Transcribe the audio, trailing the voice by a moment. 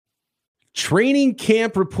Training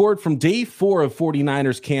camp report from day 4 of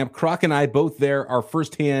 49ers camp. Croc and I both there, our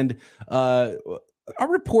firsthand our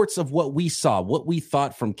reports of what we saw, what we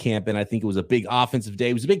thought from camp. And I think it was a big offensive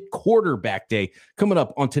day. It was a big quarterback day coming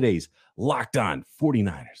up on today's Locked On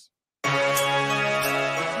 49ers.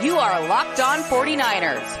 You are Locked On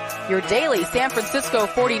 49ers, your daily San Francisco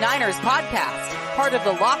 49ers podcast, part of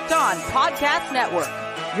the Locked On Podcast Network,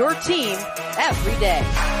 your team every day.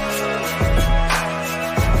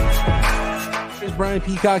 Here's Brian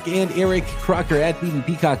Peacock and Eric Crocker at BB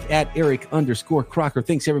Peacock at Eric_Crocker.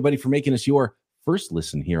 Thanks everybody for making us your first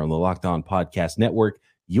listen here on the Locked On Podcast Network,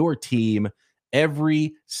 your team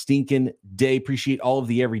every stinking day. Appreciate all of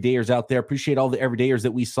the everydayers out there. Appreciate all the everydayers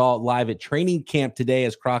that we saw live at training camp today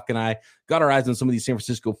as Croc and I got our eyes on some of these San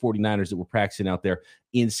Francisco 49ers that were practicing out there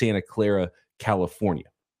in Santa Clara, California.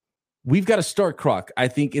 We've got to start, Croc, I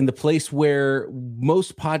think, in the place where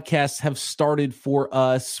most podcasts have started for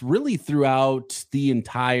us really throughout the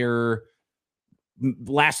entire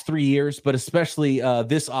last 3 years, but especially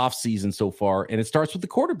this offseason so far. And it starts with the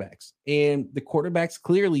quarterbacks. And the quarterbacks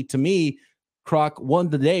clearly, to me, Croc, won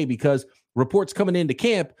the day because reports coming into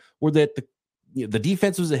camp were that the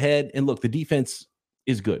defense was ahead. And look, the defense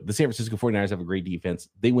is good. The San Francisco 49ers have a great defense.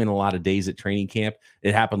 They win a lot of days at training camp.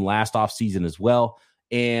 It happened last offseason as well.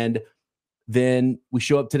 And then we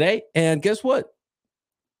show up today, and guess what?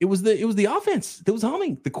 It was the offense that was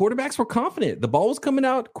humming. The quarterbacks were confident. The ball was coming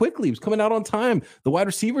out quickly. It was coming out on time. The wide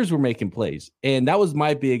receivers were making plays. And that was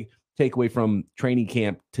my big takeaway from training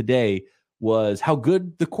camp today was how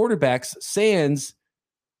good the quarterbacks, sans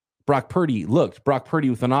Brock Purdy, looked. Brock Purdy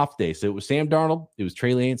with an off day. So it was Sam Darnold, it was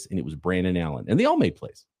Trey Lance, and it was Brandon Allen. And they all made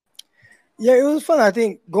plays. Yeah, it was fun. I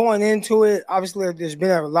think going into it, obviously there's been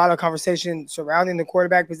a lot of conversation surrounding the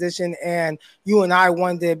quarterback position, and you and I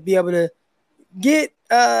wanted to be able to get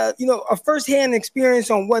a firsthand experience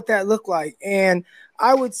on what that looked like. And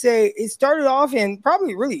I would say it started off and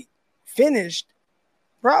probably really finished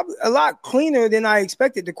probably a lot cleaner than I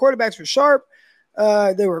expected. The quarterbacks were sharp.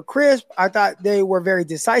 They were crisp. I thought they were very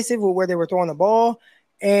decisive with where they were throwing the ball.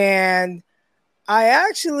 And I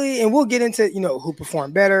actually, and we'll get into, who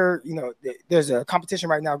performed better. There's a competition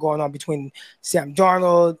right now going on between Sam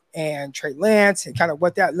Darnold and Trey Lance and kind of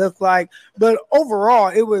what that looked like. But overall,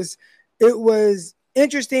 it was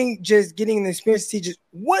interesting just getting the experience to see just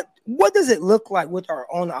what does it look like with our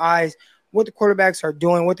own eyes, what the quarterbacks are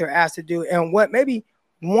doing, what they're asked to do, and what maybe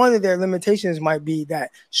one of their limitations might be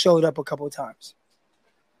that showed up a couple of times.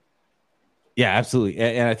 Yeah, absolutely.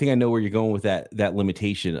 And I think I know where you're going with that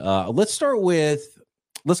limitation. Let's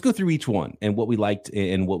go through each one and what we liked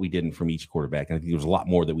and what we didn't from each quarterback. And I think there was a lot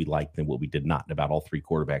more that we liked than what we did not about all three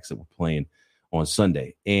quarterbacks that were playing on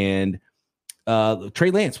Sunday. And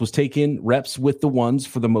Trey Lance was taking reps with the ones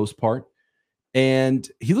for the most part. And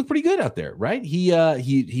he looked pretty good out there, right? He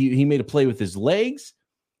made a play with his legs.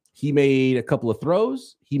 He made a couple of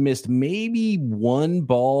throws. He missed maybe one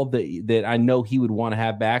ball that I know he would want to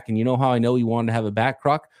have back. And you know how I know he wanted to have it back,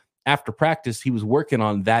 Croc? After practice, he was working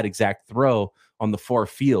on that exact throw on the far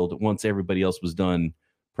field once everybody else was done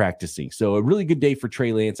practicing. So a really good day for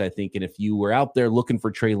Trey Lance, I think. And if you were out there looking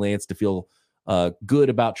for Trey Lance to feel good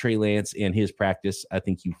about Trey Lance and his practice, I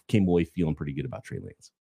think you came away feeling pretty good about Trey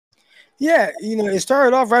Lance. Yeah, it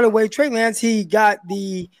started off right away. Trey Lance, he got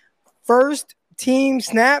the first team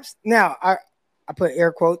snaps. Now, I put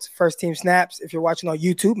air quotes, first team snaps. If you're watching on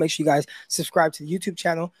YouTube, make sure you guys subscribe to the YouTube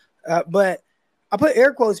channel. But I put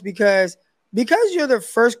air quotes because you're the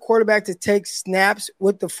first quarterback to take snaps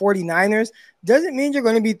with the 49ers doesn't mean you're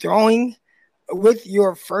going to be throwing with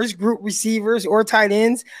your first group receivers or tight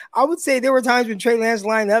ends. I would say there were times when Trey Lance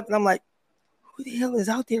lined up and I'm like, who the hell is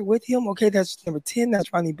out there with him? Okay, that's number 10.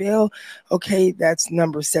 That's Ronnie Bell. Okay, that's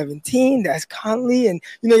number 17. That's Conley. And,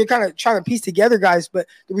 you're kind of trying to piece together guys, but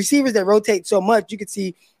the receivers that rotate so much, you could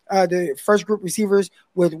see the first group receivers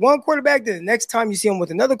with one quarterback, then the next time you see them with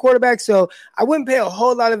another quarterback. So I wouldn't pay a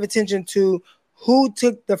whole lot of attention to who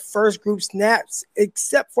took the first group snaps,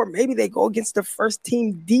 except for maybe they go against the first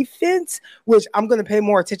team defense, which I'm going to pay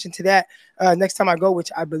more attention to that next time I go,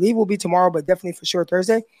 which I believe will be tomorrow, but definitely for sure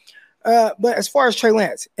Thursday. But as far as Trey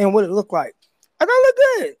Lance and what it looked like, I thought it looked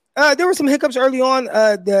good. There were some hiccups early on.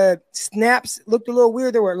 The snaps looked a little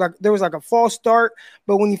weird. There was like a false start,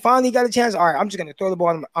 but when he finally got a chance, all right, I'm just going to throw the ball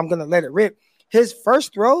and I'm going to let it rip. His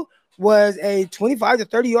first throw was a 25 to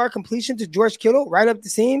 30-yard completion to George Kittle right up the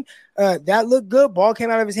seam. That looked good. Ball came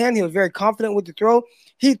out of his hand. He was very confident with the throw.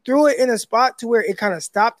 He threw it in a spot to where it kind of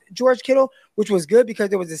stopped George Kittle, which was good because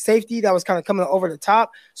there was a safety that was kind of coming over the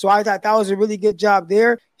top. So I thought that was a really good job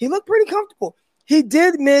there. He looked pretty comfortable. He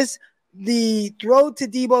did miss the throw to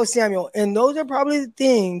Deebo Samuel, and those are probably the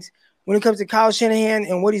things when it comes to Kyle Shanahan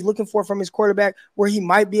and what he's looking for from his quarterback, where he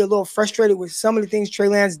might be a little frustrated with some of the things Trey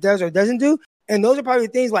Lance does or doesn't do. And those are probably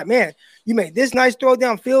things like, man, you made this nice throw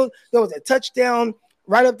downfield. There was a touchdown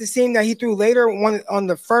right up the seam that he threw later on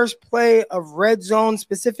the first play of red zone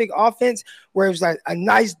specific offense, where it was like a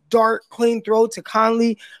nice dart, clean throw to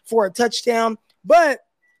Conley for a touchdown. But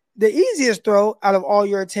the easiest throw out of all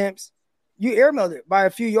your attempts, you airmailed it by a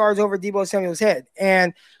few yards over Deebo Samuel's head.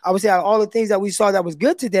 And I would say out of all the things that we saw that was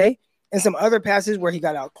good today, and some other passes where he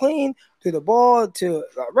got out clean, threw the ball to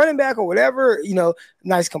a running back or whatever,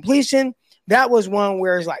 nice completion. That was one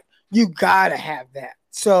where it's like, you got to have that.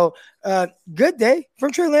 So good day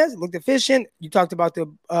from Trey Lance. Looked efficient. You talked about the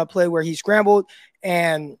play where he scrambled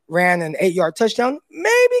and ran an 8-yard touchdown.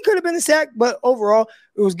 Maybe could have been a sack, but overall,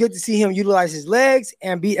 it was good to see him utilize his legs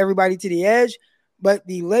and beat everybody to the edge. But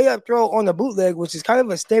the layup throw on the bootleg, which is kind of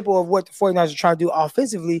a staple of what the 49ers are trying to do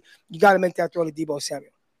offensively, you got to make that throw to Deebo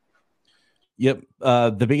Samuel. Yep.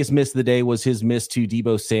 The biggest miss of the day was his miss to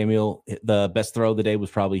Deebo Samuel. The best throw of the day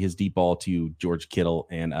was probably his deep ball to George Kittle.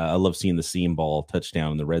 And I love seeing the seam ball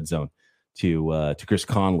touchdown in the red zone to Chris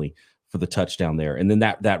Conley for the touchdown there. And then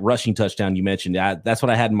that rushing touchdown you mentioned, that's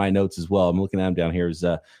what I had in my notes as well. I'm looking at him down here. Is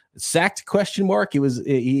sacked question mark. It was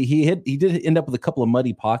he did end up with a couple of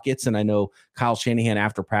muddy pockets. And I know Kyle Shanahan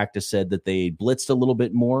after practice said that they blitzed a little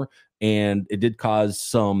bit more, and it did cause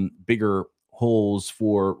some bigger holes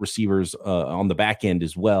for receivers on the back end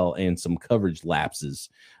as well, and some coverage lapses.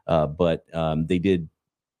 But they did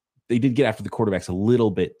get after the quarterbacks a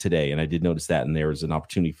little bit today, and I did notice that. And there was an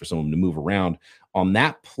opportunity for someone to move around on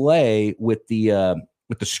that play with the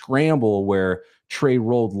scramble where Trey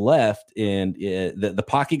rolled left, and the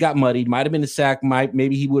pocket got muddied. Might have been a sack.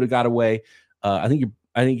 Maybe he would have got away. I think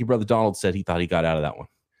your brother Donald said he thought he got out of that one.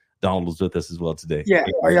 Donald was with us as well today. Yeah.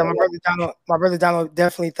 Oh, yeah. My brother Donald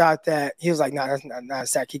definitely thought that. He was like, nah, that's not a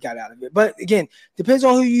sack. He got out of it. But again, depends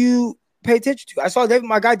on who you pay attention to. I saw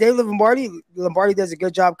my guy, Dave Lombardi. Lombardi does a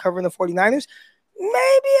good job covering the 49ers. Maybe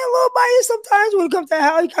a little biased sometimes when it comes to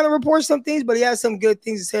how he kind of reports some things, but he has some good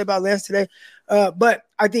things to say about Lance today. But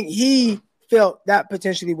I think he felt that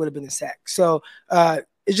potentially would have been a sack. So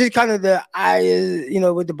it's just kind of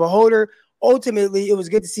with the beholder. Ultimately, it was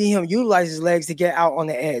good to see him utilize his legs to get out on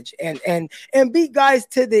the edge and beat guys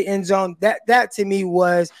to the end zone. That to me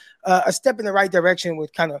was a step in the right direction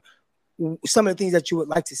with kind of some of the things that you would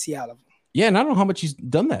like to see out of him. Yeah, and I don't know how much he's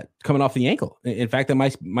done that coming off the ankle. In fact, that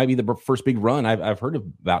might be the first big run I've heard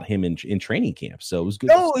about him in training camp. So it was good.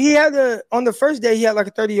 No, he had on the first day he had like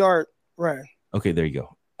a 30-yard run. Okay, there you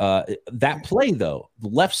go. That play though, the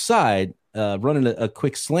left side running a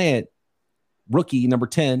quick slant, rookie number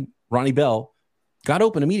 10. Ronnie Bell got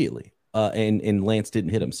open immediately, and Lance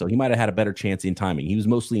didn't hit him. So he might have had a better chance in timing. He was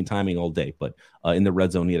mostly in timing all day, but in the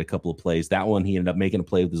red zone, he had a couple of plays. That one, he ended up making a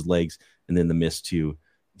play with his legs, and then the miss to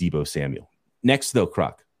Deebo Samuel. Next, though,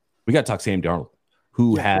 Croc, we got to talk Sam Darnold,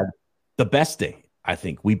 who had the best day, I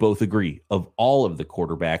think we both agree, of all of the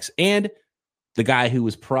quarterbacks, and the guy who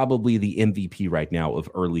was probably the MVP right now of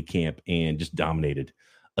early camp and just dominated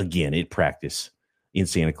again at practice in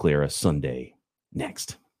Santa Clara Sunday.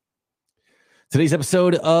 Next. Today's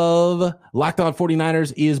episode of Locked On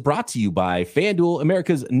 49ers is brought to you by FanDuel,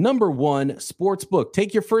 America's #1 sports book.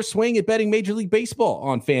 Take your first swing at betting Major League Baseball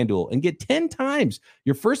on FanDuel and get 10 times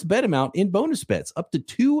your first bet amount in bonus bets, up to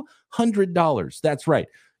 $200. That's right.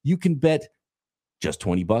 You can bet just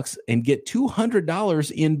 $20 and get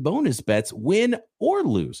 $200 in bonus bets, win or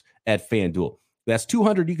lose at FanDuel. That's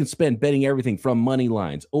 $200 you can spend betting everything from money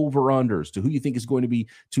lines, over-unders, to who you think is going to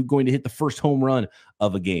hit the first home run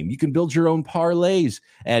of a game. You can build your own parlays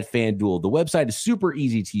at FanDuel. The website is super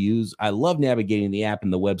easy to use. I love navigating the app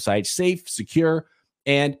and the website. Safe, secure,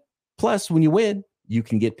 and plus, when you win, you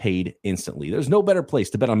can get paid instantly. There's no better place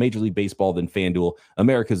to bet on Major League Baseball than FanDuel,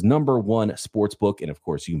 America's #1 sports book. And of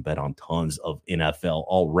course, you can bet on tons of NFL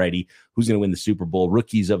already. Who's going to win the Super Bowl?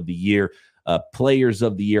 Rookies of the year. Players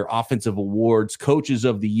of the year, offensive awards, coaches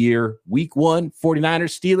of the year, week 1,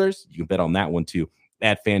 49ers, Steelers. You can bet on that one too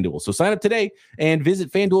at FanDuel. So sign up today and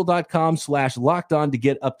visit FanDuel.com/lockedon to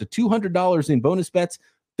get up to $200 in bonus bets.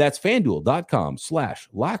 That's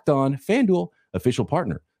FanDuel.com/lockedon. FanDuel, official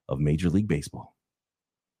partner of Major League Baseball.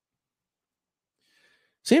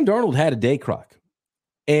 Sam Darnold had a day, Croc,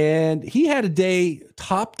 and he had a day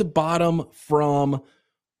top to bottom from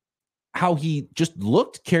how he just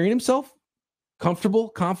looked, carrying himself. Comfortable,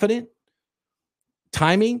 confident,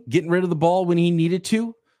 timing, getting rid of the ball when he needed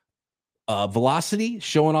to, velocity,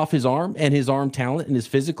 showing off his arm and his arm talent and his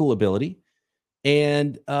physical ability.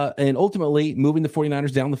 and ultimately moving the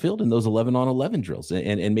 49ers down the field in those 11-on-11 drills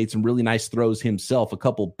and made some really nice throws himself, a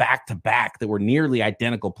couple back-to-back that were nearly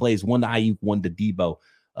identical plays, one to Aiyuk, one to Debo,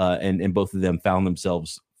 and both of them found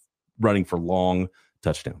themselves running for long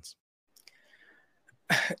touchdowns.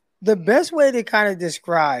 The best way to kind of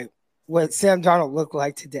describe what Sam Darnold looked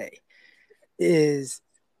like today is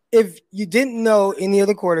if you didn't know any of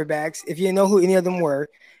the quarterbacks, if you didn't know who any of them were,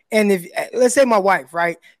 and if, let's say my wife,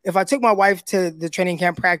 right? If I took my wife to the training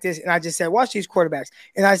camp practice and I just said, watch these quarterbacks,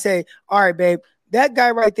 and I say, all right, babe, that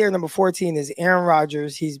guy right there, number 14, is Aaron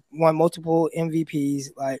Rodgers. He's won multiple MVPs.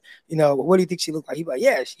 Like, what do you think she looked like? He'd be like,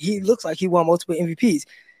 yeah, he looks like he won multiple MVPs.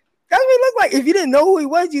 That's what he looked like. If you didn't know who he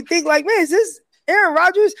was, you think like, man, is this Aaron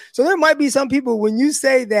Rodgers? So there might be some people when you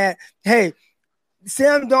say that, hey,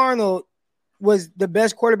 Sam Darnold was the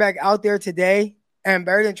best quarterback out there today and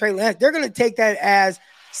better than Trey Lance, they're going to take that as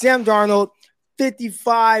Sam Darnold,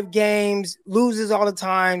 55 games, loses all the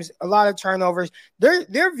times, a lot of turnovers.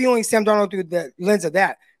 They're viewing Sam Darnold through the lens of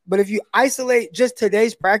that. But if you isolate just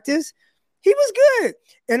today's practice, he was good.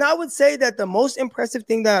 And I would say that the most impressive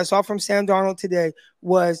thing that I saw from Sam Darnold today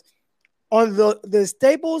was on the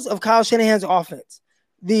staples of Kyle Shanahan's offense,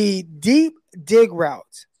 the deep dig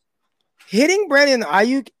routes, hitting Brandon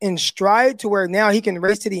Aiyuk in stride to where now he can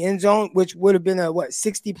race to the end zone, which would have been a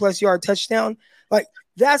 60+ yard touchdown. Like,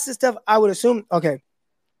 that's the stuff I would assume. Okay,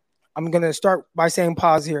 I'm going to start by saying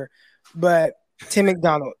pause here. But Tim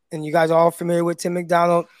McDonald, and you guys are all familiar with Tim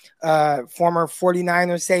McDonald, former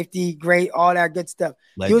 49er safety, great, all that good stuff.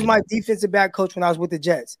 Legend. He was my defensive back coach when I was with the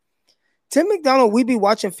Jets. Tim McDonald, we'd be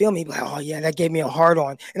watching film. He'd be like, oh, yeah, that gave me a hard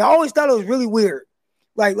on. And I always thought it was really weird.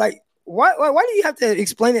 Like why do you have to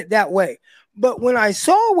explain it that way? But when I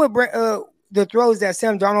saw what the throws that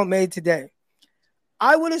Sam Darnold made today,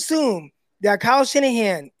 I would assume that Kyle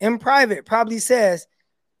Shanahan in private probably says,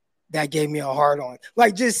 that gave me a hard on.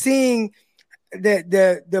 Like, just seeing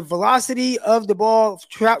the velocity of the ball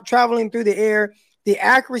traveling through the air, the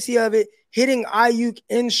accuracy of it, hitting Aiyuk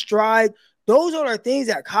in stride. Those are the things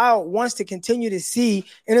that Kyle wants to continue to see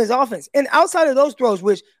in his offense. And outside of those throws,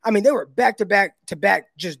 which, they were back-to-back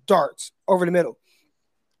just darts over the middle.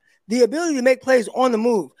 The ability to make plays on the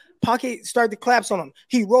move. Pocket started to collapse on him.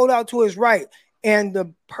 He rolled out to his right. And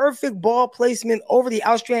the perfect ball placement over the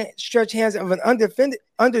outstretched hands of an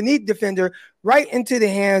underneath defender right into the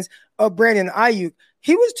hands of Brandon Aiyuk.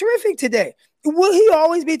 He was terrific today. Will he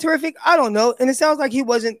always be terrific? I don't know. And it sounds like he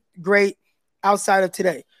wasn't great outside of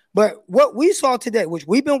today. But what we saw today, which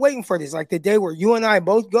we've been waiting for this, like the day where you and I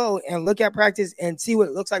both go and look at practice and see what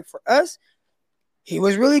it looks like for us, he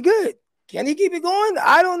was really good. Can he keep it going?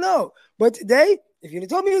 I don't know. But today, if you'd have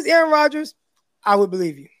told me it was Aaron Rodgers, I would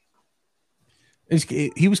believe you.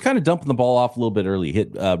 He was kind of dumping the ball off a little bit early.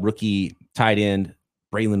 Hit rookie tight end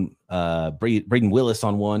Braden Willis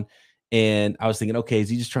on one. And I was thinking, okay, is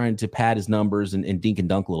he just trying to pad his numbers and dink and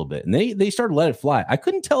dunk a little bit? And they started to let it fly. I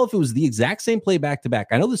couldn't tell if it was the exact same play back to back.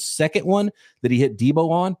 I know the second one that he hit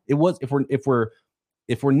Debo on, it was, if we're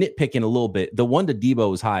nitpicking a little bit, the one to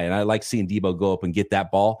Debo was high, and I like seeing Debo go up and get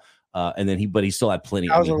that ball. And then he still had plenty.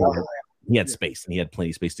 He had space, and he had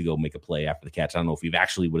plenty of space to go make a play after the catch. I don't know if he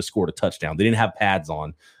actually would have scored a touchdown. They didn't have pads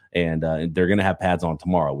on, and they're going to have pads on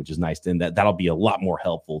tomorrow, which is nice. And that'll be a lot more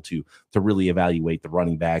helpful to really evaluate the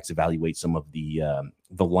running backs, evaluate some of the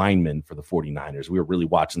linemen for the 49ers. We were really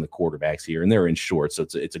watching the quarterbacks here, and they're in short, so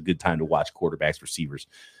it's a good time to watch quarterbacks, receivers,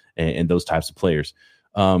 and those types of players.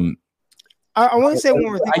 I want to say one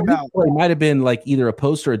more thing about it. Might have been like either a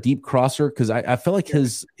post or a deep crosser, because I felt like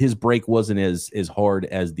his break wasn't as hard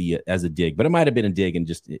as a dig, but it might have been a dig and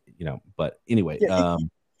just But anyway,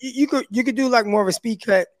 you could do like more of a speed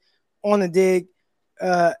cut on the dig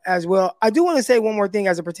as well. I do want to say one more thing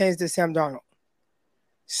as it pertains to Sam Darnold.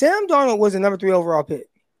 Sam Darnold was the number 3 overall pick,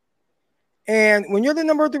 and when you're the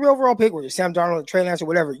number 3 overall pick, whether you're Sam Darnold, Trey Lance, or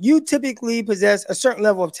whatever, you typically possess a certain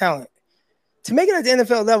level of talent. To make it at the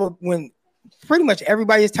NFL level, when pretty much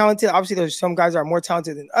everybody is talented. Obviously, there's some guys that are more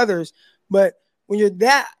talented than others, but when you're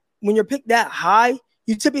picked that high,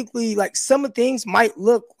 you typically, like, some of things might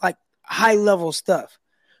look like high level stuff.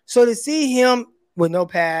 So to see him with no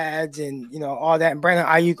pads and all that, and Brandon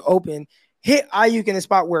Aiyuk open, hit Aiyuk in a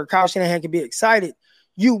spot where Kyle Shanahan can be excited,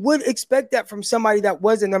 you would expect that from somebody that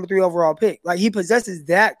was the number 3 overall pick. Like, he possesses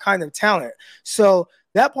that kind of talent. So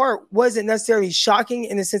that part wasn't necessarily shocking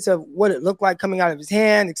in the sense of what it looked like coming out of his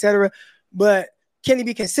hand, etc. But can he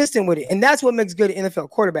be consistent with it? And that's what makes good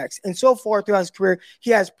NFL quarterbacks. And so far throughout his career,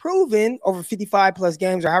 he has proven over 55 plus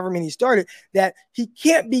games or however many he started that he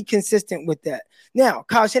can't be consistent with that. Now,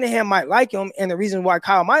 Kyle Shanahan might like him. And the reason why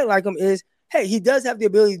Kyle might like him is, hey, he does have the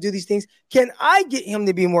ability to do these things. Can I get him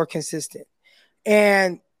to be more consistent?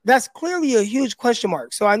 And that's clearly a huge question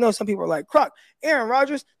mark. So I know some people are like, Croc, Aaron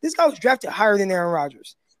Rodgers, this guy was drafted higher than Aaron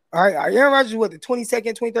Rodgers. All right. Aaron Rodgers was the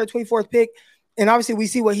 22nd, 23rd, 24th pick. And obviously we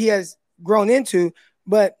see what he has grown into.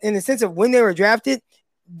 But in the sense of when they were drafted,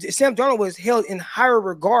 Sam Darnold was held in higher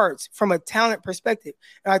regards from a talent perspective.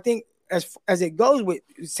 And I think as it goes with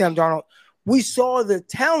Sam Darnold, we saw the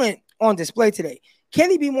talent on display today. Can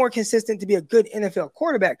he be more consistent to be a good NFL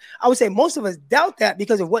quarterback? I would say most of us doubt that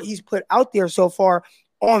because of what he's put out there so far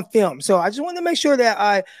on film. So I just wanted to make sure that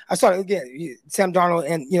I started again, Sam Darnold,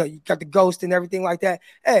 and you got the ghost and everything like that.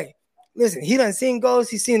 Hey, listen, he done seen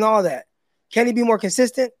ghosts, he's seen all that. Can he be more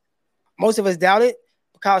consistent? Most of us doubt it.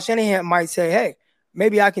 Kyle Shanahan might say, hey,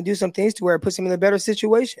 maybe I can do some things to where it puts him in a better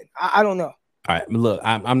situation. I don't know. All right, look,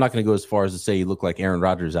 I'm not going to go as far as to say he looked like Aaron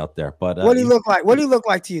Rodgers out there, but what do he look like? What do he look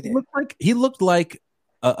like to you then? He looked like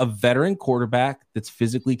a veteran quarterback that's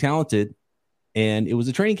physically talented, and it was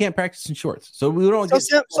a training camp practice in shorts. So we don't.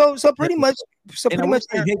 So pretty much Aaron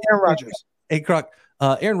Rodgers. Hey, Croc,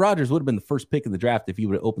 Aaron Rodgers would have been the first pick in the draft if he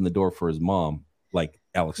would have opened the door for his mom, like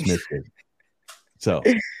Alex Smith did. So,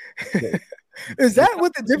 is that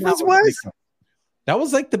what the difference was? That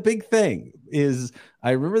was like the big thing. Is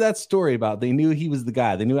I remember that story about they knew he was the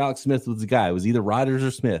guy. They knew Alex Smith was the guy. It was either Rodgers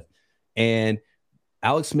or Smith, and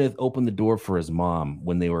Alex Smith opened the door for his mom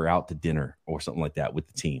when they were out to dinner or something like that with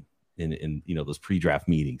the team in those pre-draft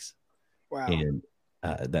meetings. Wow. And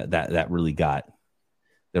that really got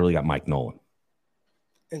Mike Nolan.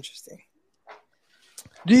 Interesting.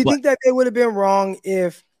 Do you think that they would have been wrong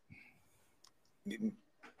if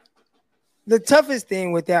the toughest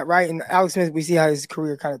thing with that, right? And Alex Smith, we see how his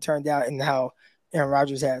career kind of turned out and how Aaron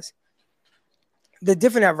Rodgers has. The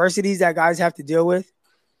different adversities that guys have to deal with.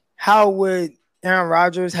 How would Aaron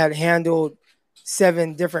Rodgers had handled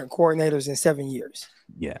 7 different coordinators in 7 years?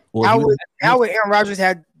 Yeah. Well, how would Aaron Rodgers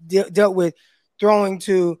had dealt with throwing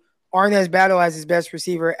to Arnaz Battle as his best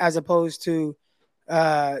receiver as opposed to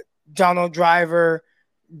Donald Driver,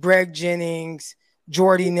 Greg Jennings,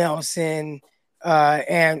 Jordy Nelson,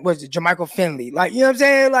 and what's it, Jermichael Finley? Like, you know what I'm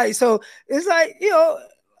saying? Like, so it's like,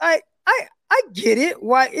 I get it.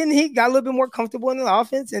 Why? And he got a little bit more comfortable in the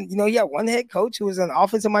offense. And, he had one head coach who was an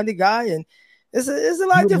offensive-minded guy. And it's a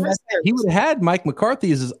lot of different scenarios. He would have had Mike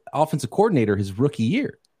McCarthy as his offensive coordinator his rookie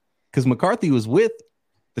year because McCarthy was with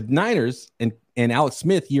the Niners and Alex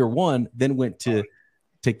Smith year one, then went to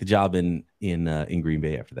take the job in Green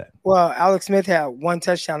Bay after that. Well, Alex Smith had 1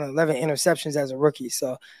 touchdown and 11 interceptions as a rookie.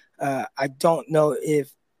 So I don't know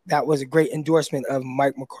if that was a great endorsement of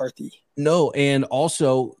Mike McCarthy. No, and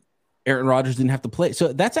also Aaron Rodgers didn't have to play.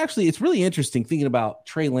 So that's actually, it's really interesting thinking about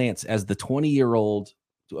Trey Lance as the 20-year-old.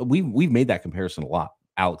 We've made that comparison a lot,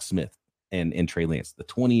 Alex Smith and Trey Lance, the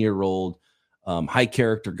 20-year-old high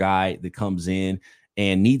character guy that comes in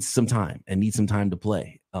and needs some time to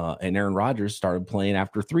play. And Aaron Rodgers started playing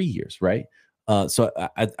after 3 years, right? So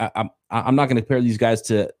I'm not going to compare these guys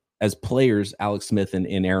to as players, Alex Smith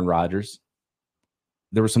and Aaron Rodgers.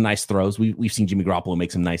 There were some nice throws. We've seen Jimmy Garoppolo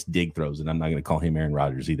make some nice dig throws, and I'm not going to call him Aaron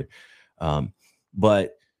Rodgers either.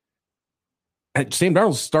 But Sam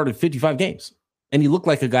Darnold started 55 games, and he looked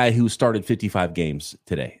like a guy who started 55 games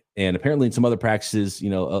today. And apparently in some other practices,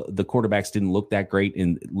 the quarterbacks didn't look that great.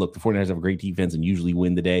 And look, the 49ers have a great defense and usually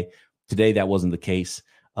win the day. Today, that wasn't the case.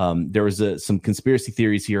 There was some conspiracy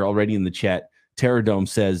theories here already in the chat. Terradome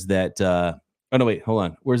says that oh, no, wait, hold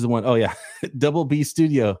on. Where's the one? Oh, yeah. Double B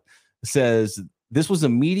Studio says this was a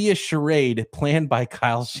media charade planned by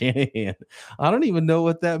Kyle Shanahan. I don't even know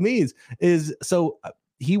what that means.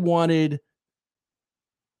 He wants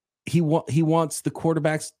the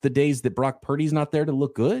quarterbacks the days that Brock Purdy's not there to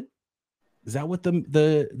look good? Is that what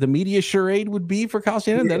the media charade would be for Kyle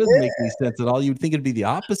Shanahan? That doesn't make any sense at all. You'd think it'd be the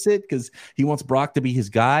opposite because he wants Brock to be his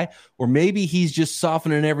guy. Or maybe he's just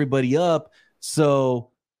softening everybody up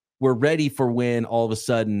so we're ready for when all of a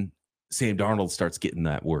sudden Sam Darnold starts getting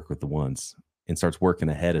that work with the ones and starts working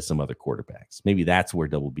ahead of some other quarterbacks. Maybe that's where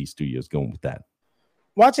Double B Studio is going with that.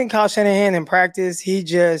 Watching Kyle Shanahan in practice,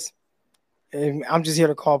 I'm just here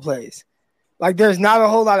to call plays. Like, there's not a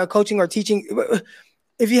whole lot of coaching or teaching.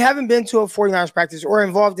 If you haven't been to a 49ers practice or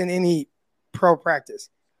involved in any pro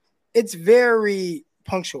practice, it's very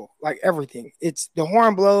punctual, like everything. It's the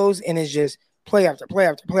horn blows and it's just play after play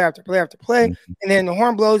after play after play after play. Mm-hmm. And then the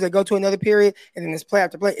horn blows, they go to another period, and then it's play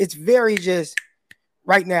after play. It's very just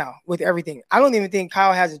right now with everything. I don't even think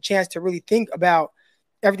Kyle has a chance to really think about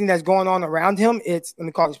everything that's going on around him. It's, let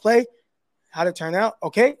me call this play. How'd it turn out?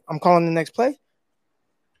 Okay, I'm calling the next play.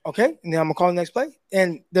 Okay, and then I'm going to call the next play.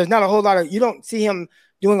 And there's not a whole lot of – you don't see him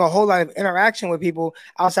doing a whole lot of interaction with people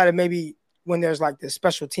outside of maybe when there's like the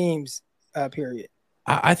special teams period.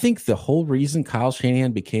 I think the whole reason Kyle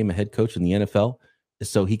Shanahan became a head coach in the NFL is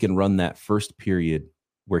so he can run that first period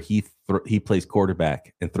where he plays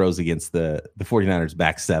quarterback and throws against the 49ers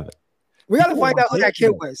back seven. We got to find out who that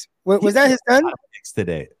kid was. Was that his son?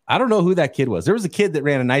 Today, I don't know who that kid was. There was a kid that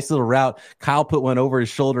ran a nice little route. Kyle put one over his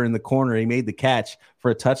shoulder in the corner. He made the catch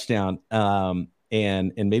for a touchdown,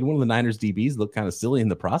 and made one of the Niners DBs look kind of silly in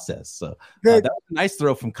the process. So that was a nice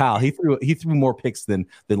throw from Kyle. He threw more picks than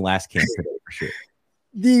last camp today for sure.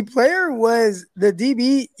 The player was the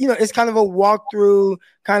DB. It's kind of a walkthrough,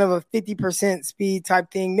 kind of a 50% speed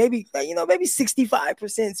type thing. Maybe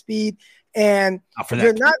 65% speed. And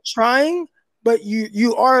you're not trying, but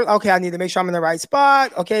you are, okay, I need to make sure I'm in the right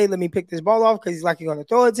spot. Okay, let me pick this ball off because he's likely going to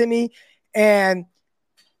throw it to me. And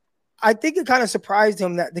I think it kind of surprised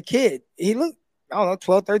him that the kid, he looked,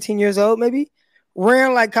 12, 13 years old maybe,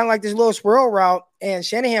 ran kind of like this little swirl route, and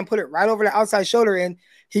Shanahan put it right over the outside shoulder, and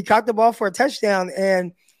he caught the ball for a touchdown.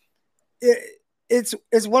 And it's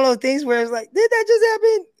one of the things where it's like, did that just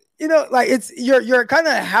happen? It's you're kind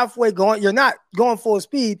of halfway going. You're not going full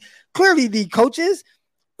speed. Clearly, the coaches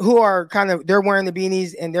who are they're wearing the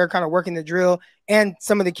beanies and they're kind of working the drill, and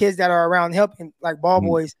some of the kids that are around helping, like ball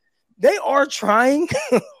boys, they are trying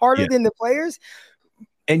harder than the players.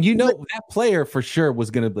 And that player for sure was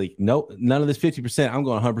going to be, nope, none of this 50%. I'm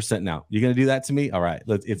going 100% now. You're going to do that to me? All right.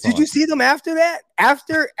 Did you see them after that?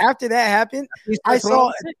 After that happened, I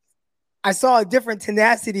saw a different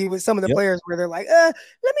tenacity with some of the players where they're like, let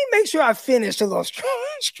me make sure I finish a little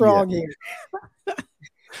strong here.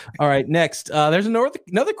 All right, next, there's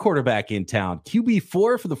another quarterback in town,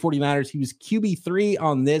 QB4 for the 49ers. He was QB3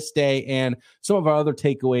 on this day, and some of our other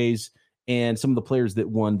takeaways and some of the players that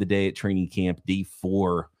won the day at training camp, day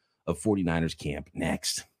 4 of 49ers camp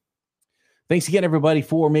next. Thanks again, everybody,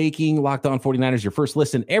 for making Locked On 49ers your first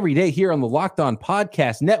listen every day here on the Locked On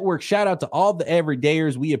Podcast Network. Shout out to all the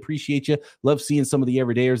everydayers. We appreciate you. Love seeing some of the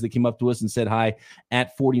everydayers that came up to us and said hi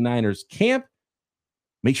at 49ers camp.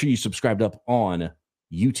 Make sure you subscribed up on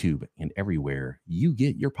YouTube and everywhere you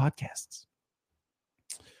get your podcasts.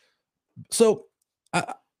 So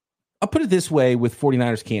I'll put it this way with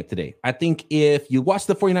 49ers camp today. I think if you watch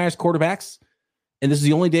the 49ers quarterbacks, and this is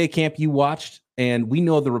the only day of camp you watched, and we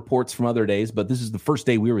know the reports from other days, but this is the first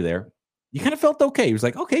day we were there, you kind of felt okay. He was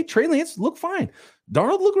like, okay, Trey Lance looked fine.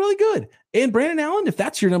 Darnold looked really good. And Brandon Allen, if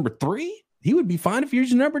that's your number 3, he would be fine if you're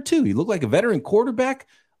your number 2. He looked like a veteran quarterback,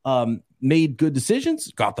 made good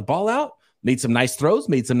decisions, got the ball out, made some nice throws,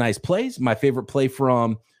 made some nice plays. My favorite play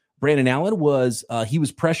from Brandon Allen was he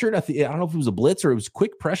was pressured. I don't know if it was a blitz or it was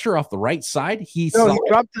quick pressure off the right side. He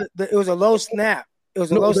dropped it was a low snap. It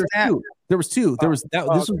was a low snap. There was two. This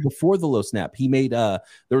was before the low snap. He made there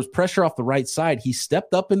was pressure off the right side. He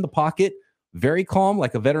stepped up in the pocket, very calm,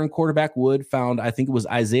 like a veteran quarterback would. Found, I think it was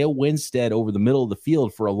Isaiah Winstead over the middle of the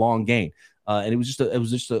field for a long gain. And it was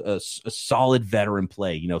just a solid veteran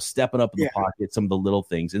play, stepping up in the pocket, some of the little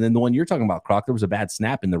things. And then the one you're talking about, Croc, there was a bad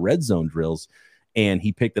snap in the red zone drills, and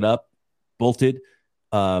he picked it up, bolted,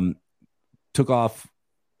 took off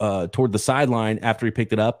toward the sideline after he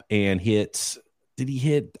picked it up and hit. Did he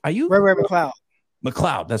hit Ayuk? Ray McLeod.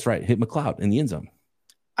 McLeod, that's right. Hit McLeod in the end zone.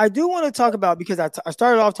 I do want to talk about, because I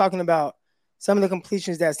started off talking about some of the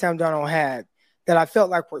completions that Sam Darnold had that I felt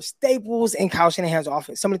like were staples in Kyle Shanahan's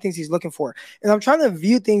offense, some of the things he's looking for. And I'm trying to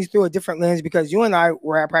view things through a different lens, because you and I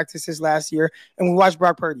were at practices last year and we watched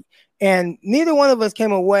Brock Purdy. And neither one of us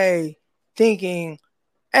came away thinking,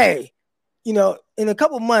 hey, in a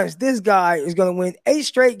couple months, this guy is going to win 8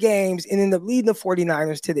 straight games and end up leading the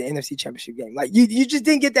 49ers to the NFC Championship game. Like, you just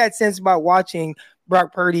didn't get that sense by watching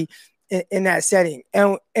Brock Purdy in that setting.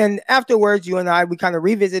 And afterwards, you and I, we kind of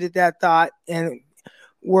revisited that thought and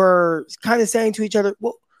were kind of saying to each other,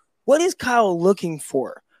 well, what is Kyle looking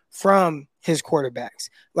for from his quarterbacks?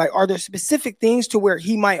 Like, are there specific things to where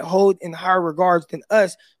he might hold in higher regards than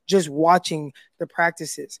us just watching the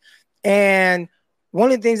practices? And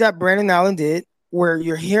one of the things that Brandon Allen did, where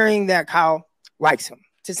you're hearing that Kyle likes him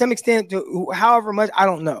to some extent, to however much, I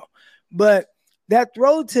don't know. But that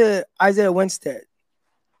throw to Isaiah Winstead,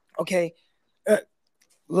 okay,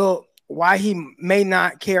 why he may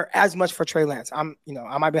not care as much for Trey Lance. I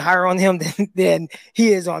might be higher on him than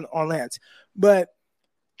he is on Lance. But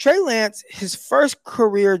Trey Lance, his first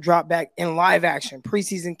career drop back in live action,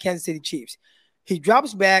 preseason Kansas City Chiefs. He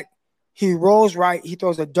drops back, he rolls right, he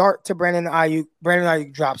throws a dart to Brandon Ayuk. Brandon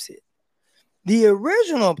Ayuk drops it. The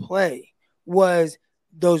original play was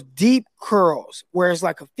those deep curls where it's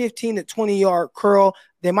like a 15 to 20-yard curl.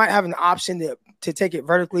 They might have an option to take it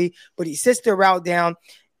vertically, but he sits the route down,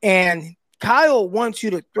 and Kyle wants you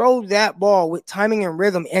to throw that ball with timing and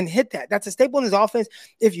rhythm and hit that. That's a staple in his offense.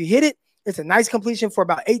 If you hit it, It's a nice completion for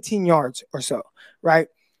about 18 yards or so, right?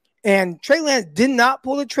 And Trey Lance did not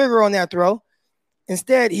pull the trigger on that throw.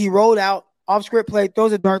 Instead, he rolled out, off-script play,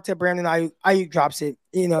 throws a dart to Brandon Aiyuk. Aiyuk drops it,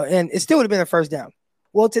 and it still would have been a first down.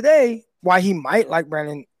 Well, today, why he might like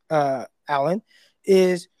Brandon Allen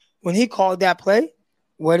is when he called that play,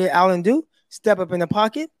 what did Allen do? Step up in the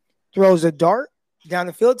pocket, throws a dart down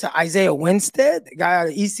the field to Isaiah Winstead, the guy out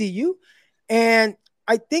of ECU. And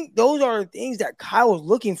I think those are the things that Kyle was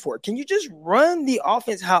looking for. Can you just run the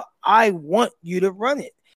offense how I want you to run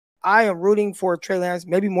it? I am rooting for Trey Lance,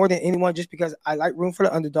 maybe more than anyone, just because I like rooting for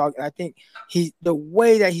the underdog. And I think the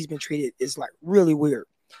way that he's been treated is like really weird.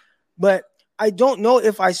 But I don't know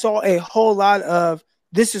if I saw a whole lot of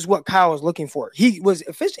this is what Kyle was looking for. He was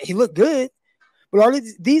efficient. He looked good. But are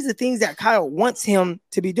these the things that Kyle wants him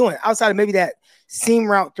to be doing outside of maybe that seam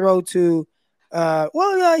route throw to,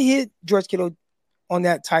 he hit George Kittle on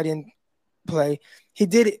that tight end play. He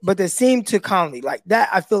did it, but the seam to Conley, like that,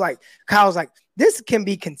 I feel like Kyle's like, this can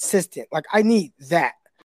be consistent. Like, I need that.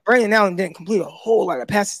 Brandon Allen didn't complete a whole lot of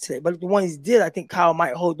passes today, but the ones he did, I think Kyle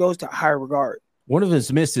might hold those to a higher regard. One of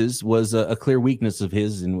his misses was a clear weakness of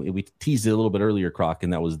his, and we teased it a little bit earlier, Croc,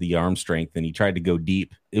 and that was the arm strength, and he tried to go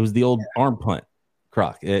deep. It was the old arm punt,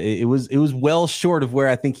 Croc. It was well short of where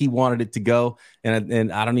I think he wanted it to go,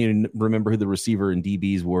 and I don't even remember who the receiver and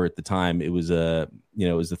DBs were at the time. It was it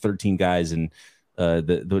was the 13 guys, and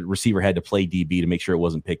the receiver had to play DB to make sure it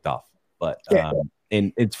wasn't picked off. But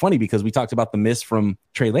and it's funny because we talked about the miss from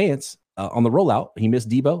Trey Lance on the rollout. He missed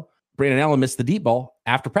Debo. Brandon Allen missed the deep ball.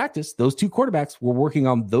 After practice, those two quarterbacks were working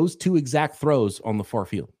on those two exact throws on the far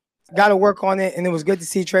field. Got to work on it, and it was good to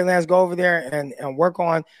see Trey Lance go over there and work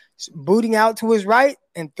on booting out to his right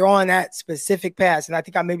and throwing that specific pass. And I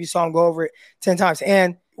think I maybe saw him go over it 10 times.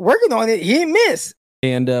 And working on it, he didn't miss.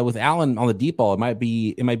 And with Allen on the deep ball, it might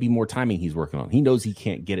be more timing he's working on. He knows he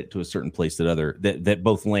can't get it to a certain place that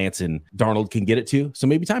both Lance and Darnold can get it to. So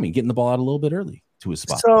maybe timing, getting the ball out a little bit early to his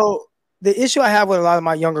spot. So the issue I have with a lot of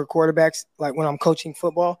my younger quarterbacks, like when I'm coaching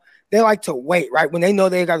football, they like to wait, right? When they know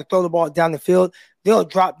they got to throw the ball down the field, they'll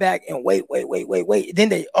drop back and wait. Then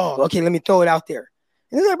let me throw it out there.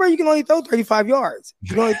 And it's like, bro, you can only throw 35 yards. You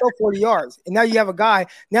can only throw 40 yards. And now you have a guy,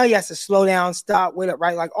 now he has to slow down, stop, wait up,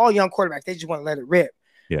 right? Like all young quarterbacks, they just want to let it rip.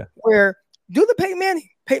 Yeah. Where do the Peyton Manning.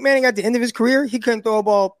 Peyton Manning at the end of his career, he couldn't throw a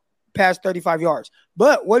ball past 35 yards.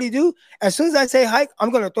 But what did he do? As soon as I say hike,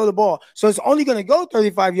 I'm going to throw the ball. So it's only going to go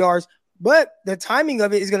 35 yards, but the timing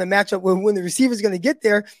of it is going to match up with when the receiver is going to get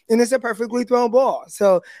there, and it's a perfectly thrown ball.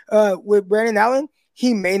 So with Brandon Allen,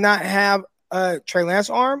 he may not have a Trey Lance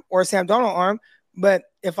arm or a Sam Darnold arm, but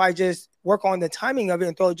if I just work on the timing of it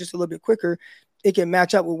and throw it just a little bit quicker, it can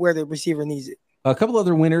match up with where the receiver needs it. A couple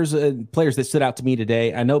other winners, players that stood out to me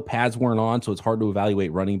today. I know pads weren't on, so it's hard to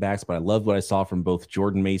evaluate running backs, but I loved what I saw from both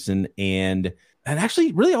Jordan Mason and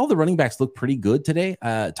actually really all the running backs looked pretty good today.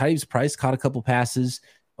 Tyrese Price caught a couple passes.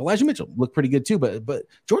 Elijah Mitchell looked pretty good too, but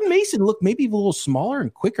Jordan Mason looked maybe a little smaller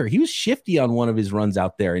and quicker. He was shifty on one of his runs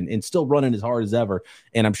out there and still running as hard as ever,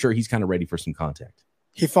 and I'm sure he's kind of ready for some contact.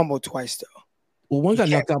 He fumbled twice, though. Well, one got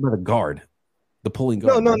knocked out by the guard, the pulling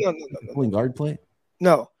guard. No. Pulling guard play?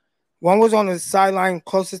 No. One was on the sideline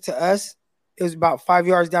closest to us. It was about 5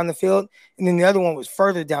 yards down the field. And then the other one was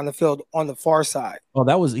further down the field on the far side. Oh,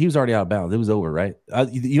 he was already out of bounds. It was over, right?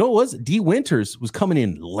 You know what it was? D. Winters was coming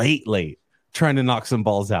in late, trying to knock some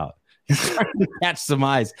balls out. He's trying to catch some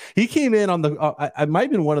eyes. He came in on the I might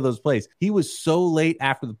have been one of those plays. He was so late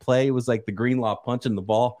after the play. It was like the Greenlaw punching the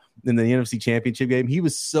ball in the NFC Championship game. He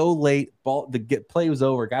was so late. Play was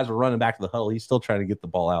over. Guys were running back to the huddle. He's still trying to get the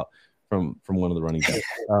ball out from one of the running backs.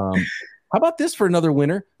 How about this for another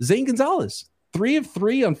winner? Zane Gonzalez, 3 of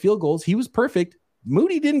 3 on field goals. He was perfect.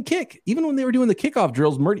 Moody didn't kick. Even when they were doing the kickoff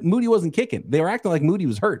drills, Moody wasn't kicking. They were acting like Moody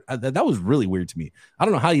was hurt. That was really weird to me. I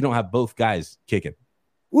don't know how you don't have both guys kicking.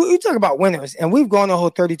 We talk about winners, and we've gone a whole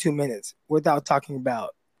 32 minutes without talking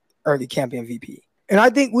about early camp MVP. And I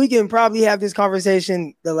think we can probably have this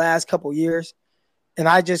conversation the last couple years, and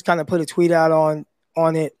I just kind of put a tweet out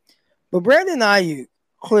on it. But Brandon Aiyuk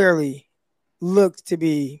clearly looked to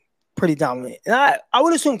be pretty dominant. And I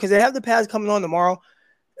would assume because they have the pads coming on tomorrow,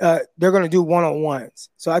 they're going to do one-on-ones.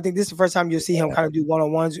 So I think this is the first time you'll see him kind of do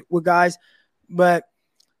one-on-ones with guys. But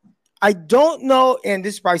I don't know, and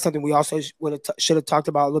this is probably something we also should have talked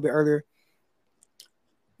about a little bit earlier.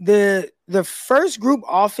 The first group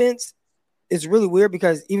offense is really weird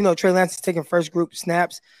because even though Trey Lance is taking first group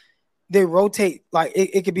snaps, they rotate like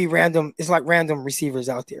it could be random. It's like random receivers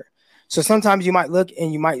out there. So sometimes you might look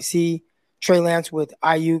and you might see Trey Lance with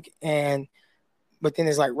Aiyuk, but then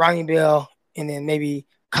it's like Ronnie Bell and then maybe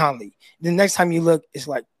Conley. The next time you look, it's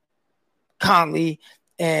like Conley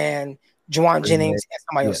and Juwan Jennings and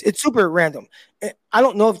somebody else. It's super random. I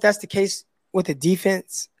don't know if that's the case with the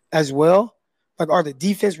defense as well. Like, are the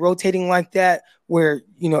defense rotating like that where,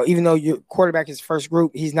 even though your quarterback is first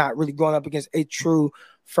group, he's not really going up against a true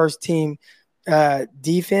first team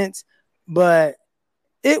defense. But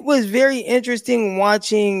it was very interesting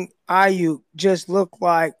watching Aiyuk just look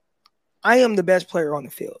like, I am the best player on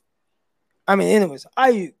the field. I mean, and it was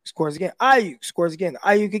Aiyuk scores again, Aiyuk scores again,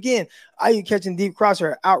 Aiyuk again, Aiyuk catching deep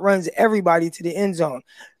crosser, outruns everybody to the end zone.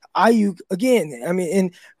 Aiyuk again. I mean,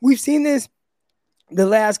 and we've seen this the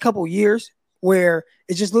last couple years where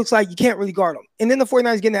it just looks like you can't really guard them. And then the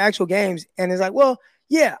 49ers get in the actual games, and it's like, well,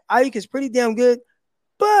 yeah, Aiyuk is pretty damn good,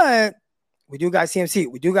 but we do got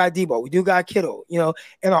CMC, we do got Debo, we do got Kittle,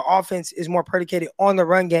 and our offense is more predicated on the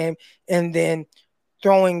run game and then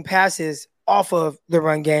throwing passes off of the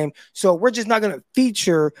run game. So we're just not going to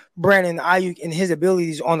feature Brandon Aiyuk and his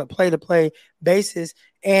abilities on a play-to-play basis.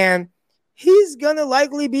 And he's going to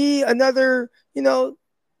likely be another,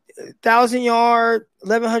 1,000-yard,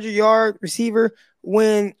 1,100-yard receiver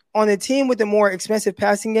when on a team with a more expensive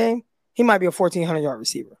passing game, he might be a 1,400-yard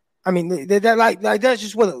receiver. I mean, that's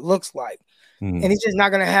just what it looks like. Mm-hmm. And he's just not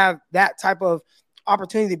going to have that type of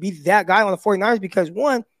opportunity to be that guy on the 49ers because,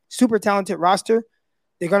 one, super talented roster.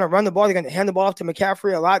 They're going to run the ball. They're going to hand the ball off to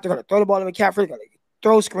McCaffrey a lot. They're going to throw the ball to McCaffrey. They're going to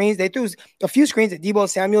throw screens. They threw a few screens at Debo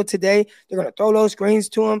Samuel today. They're going to throw those screens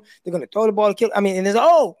to him. They're going to throw the ball to Kittle. I mean, and there's,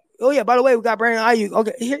 oh yeah, by the way, we got Brandon Aiyuk.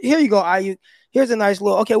 Okay, here you go, Aiyuk. Here's a nice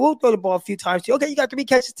little, okay, we'll throw the ball a few times to you. Okay, you got 3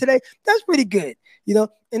 catches today. That's pretty good,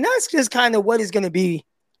 And that's just kind of what it's going to be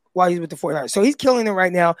while he's with the 49ers. So he's killing it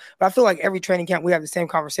right now. But I feel like every training camp we have the same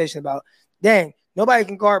conversation about, dang, nobody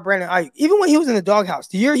can guard Brandon Aiyuk. Even when he was in the doghouse.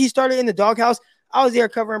 The year he started in the doghouse, I was there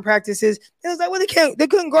covering practices. And it was like, well, they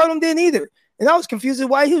couldn't guard him then either. And I was confused as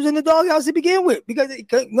why he was in the doghouse to begin with because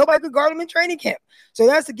nobody could guard him in training camp. So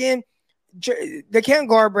that's, again, they can't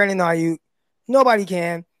guard Brandon Aiyuk. Nobody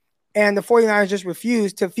can. And the 49ers just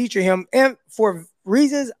refuse to feature him. And for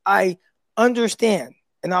reasons I understand,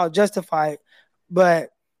 and I'll justify it, but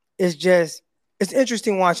it's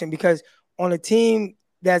interesting watching because on a team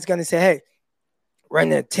that's going to say, hey,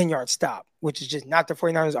 run a 10-yard stop, which is just not the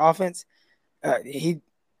 49ers offense, he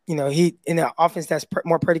in an offense that's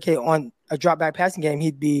more predicated on a drop back passing game,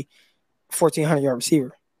 he'd be 1,400-yard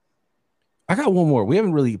receiver. I got one more. We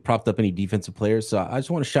haven't really propped up any defensive players, so I just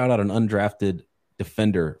want to shout out an undrafted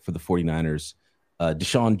defender for the 49ers,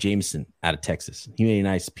 Deshaun Jameson out of Texas. He made a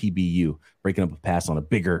nice PBU, breaking up a pass on a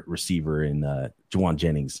bigger receiver in Juwan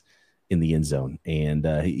Jennings in the end zone, and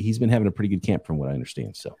he's been having a pretty good camp from what I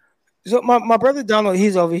understand. So my brother Donald,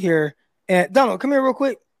 he's over here, and Donald, come here real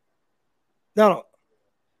quick. Donald,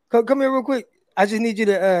 come here real quick. I just need you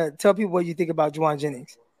to tell people what you think about Juwan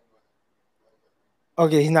Jennings.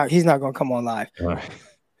 Okay, he's not going to come on live. All right.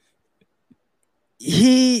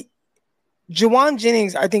 Juwan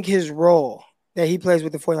Jennings, I think his role that he plays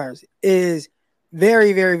with the 49ers is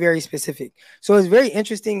very, very, very specific. So it's very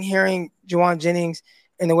interesting hearing Juwan Jennings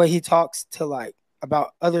and the way he talks to about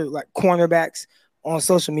other cornerbacks on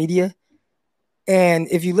social media. And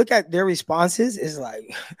if you look at their responses, it's like,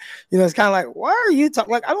 it's kind of like, why are you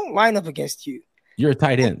talking? I don't line up against you. You're a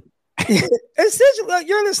tight end. Essentially,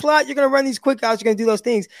 you're in the slot. You're going to run these quick outs. You're going to do those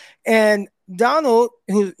things. And Donald,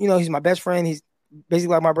 who, he's my best friend. He's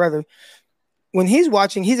basically like my brother. When he's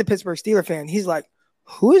watching, he's a Pittsburgh Steelers fan. He's like,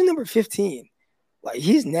 who is number 15?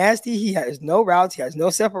 He's nasty. He has no routes. He has no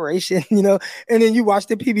separation, And then you watch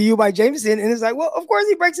the PBU by Jameson, and it's like, well, of course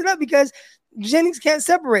he breaks it up because Jennings can't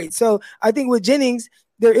separate. So I think with Jennings,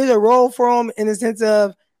 there is a role for him in the sense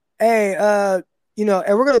of, hey, and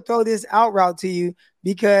we're going to throw this out route to you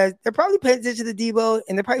because they're probably paying attention to Debo,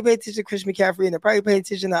 and they're probably paying attention to Chris McCaffrey, and they're probably paying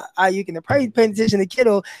attention to Aiyuk, and they're probably paying attention to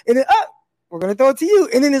Kittle, and then, we're going to throw it to you.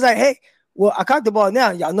 And then it's like, hey, well, I caught the ball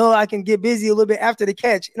now. Y'all know I can get busy a little bit after the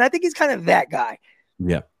catch. And I think he's kind of that guy.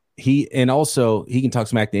 Yeah. He can talk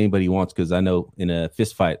smack to anybody he wants because I know in a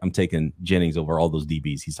fist fight, I'm taking Jennings over all those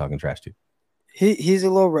DBs he's talking trash to. He's a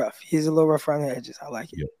little rough. He's a little rough around the edges. I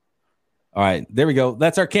like it. Yep. All right, there we go.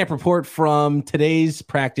 That's our camp report from today's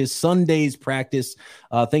practice, Sunday's practice.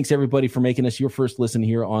 Thanks, everybody, for making us your first listen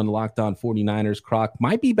here on Locked On 49ers. Croc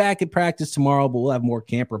might be back at practice tomorrow, but we'll have more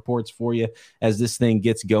camp reports for you as this thing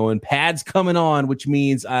gets going. Pads coming on, which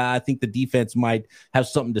means I think the defense might have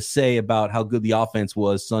something to say about how good the offense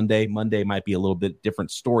was Sunday. Monday might be a little bit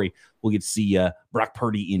different story. We'll get to see Brock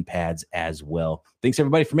Purdy in pads as well. Thanks,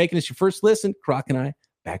 everybody, for making us your first listen. Croc and I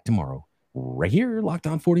back tomorrow right here, Locked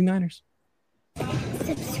On 49ers.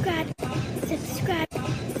 Subscribe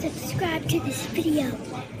to this video.